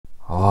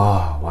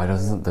Oh, why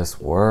doesn't this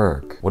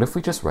work? What if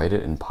we just write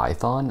it in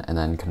Python and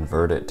then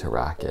convert it to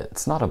Racket?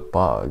 It's not a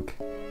bug,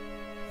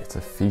 it's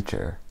a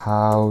feature.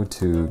 How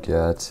to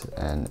get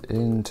an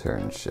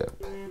internship.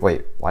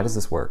 Wait, why does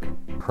this work?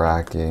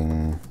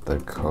 Cracking the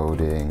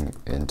coding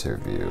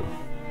interview.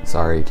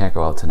 Sorry, can't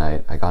go out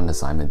tonight. I got an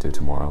assignment due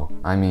tomorrow.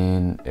 I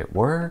mean, it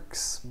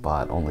works,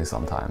 but only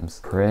sometimes.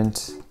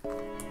 Print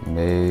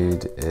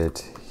made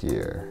it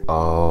here.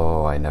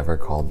 Oh, I never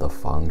called the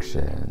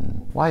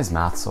function. Why is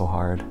math so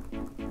hard?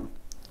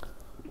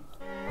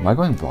 Am I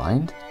going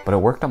blind? But it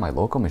worked on my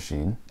local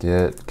machine.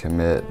 Git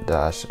commit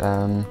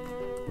 -m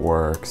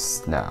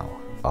works now.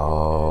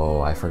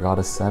 Oh, I forgot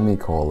a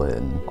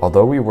semicolon.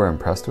 Although we were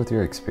impressed with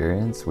your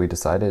experience, we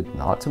decided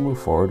not to move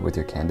forward with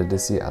your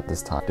candidacy at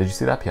this time. Did you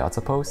see that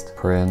Piazza post?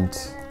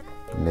 Print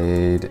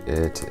made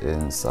it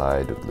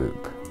inside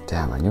loop.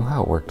 Damn, I knew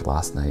how it worked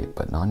last night,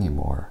 but not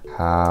anymore.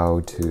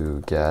 How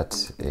to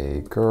get a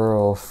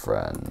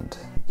girlfriend.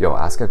 Yo,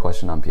 ask a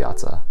question on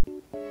Piazza.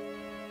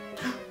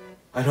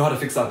 I know how to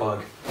fix that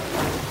bug.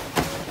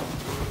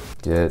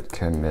 Git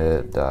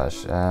commit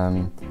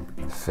 -m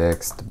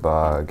fixed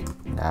bug.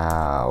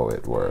 Now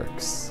it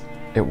works.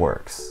 It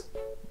works,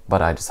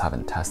 but I just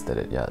haven't tested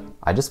it yet.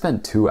 I just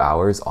spent 2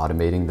 hours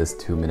automating this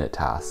 2-minute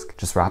task.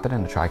 Just wrap it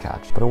in a try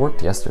catch, but it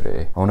worked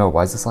yesterday. Oh no,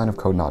 why is this line of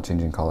code not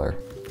changing color?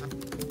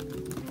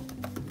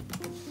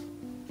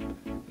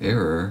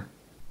 Error.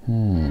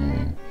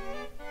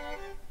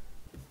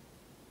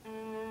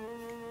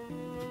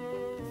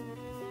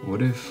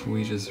 What if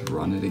we just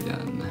run it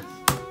again?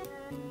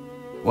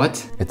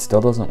 What? It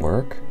still doesn't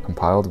work?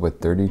 Compiled with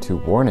 32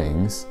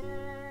 warnings?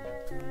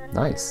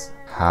 Nice.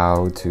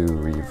 How to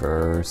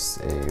reverse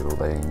a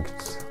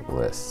linked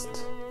list.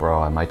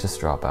 Bro, I might just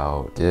drop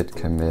out. Git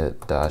commit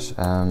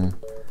 -m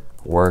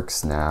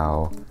works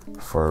now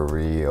for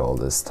real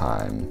this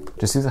time.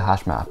 Just use a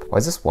hash map. Why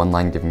is this one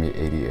line giving me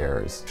 80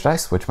 errors? Should I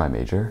switch my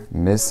major?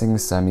 Missing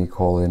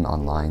semicolon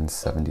on line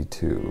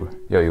 72.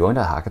 Yo, you going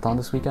to a hackathon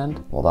this weekend?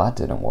 Well, that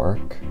didn't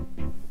work.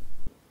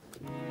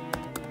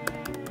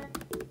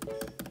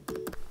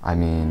 I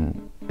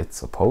mean, it's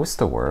supposed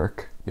to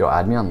work. Yo,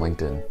 add me on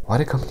LinkedIn. Why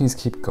do companies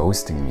keep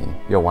ghosting me?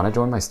 Yo, wanna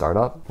join my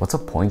startup? What's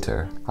a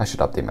pointer? I should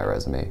update my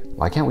resume.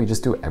 Why can't we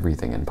just do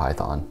everything in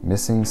Python?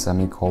 Missing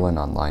semicolon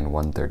on line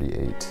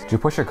 138. Did you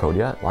push your code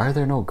yet? Why are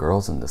there no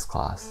girls in this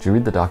class? Did you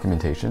read the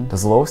documentation?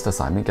 Does the lowest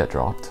assignment get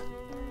dropped?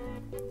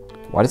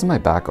 Why does my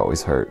back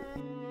always hurt?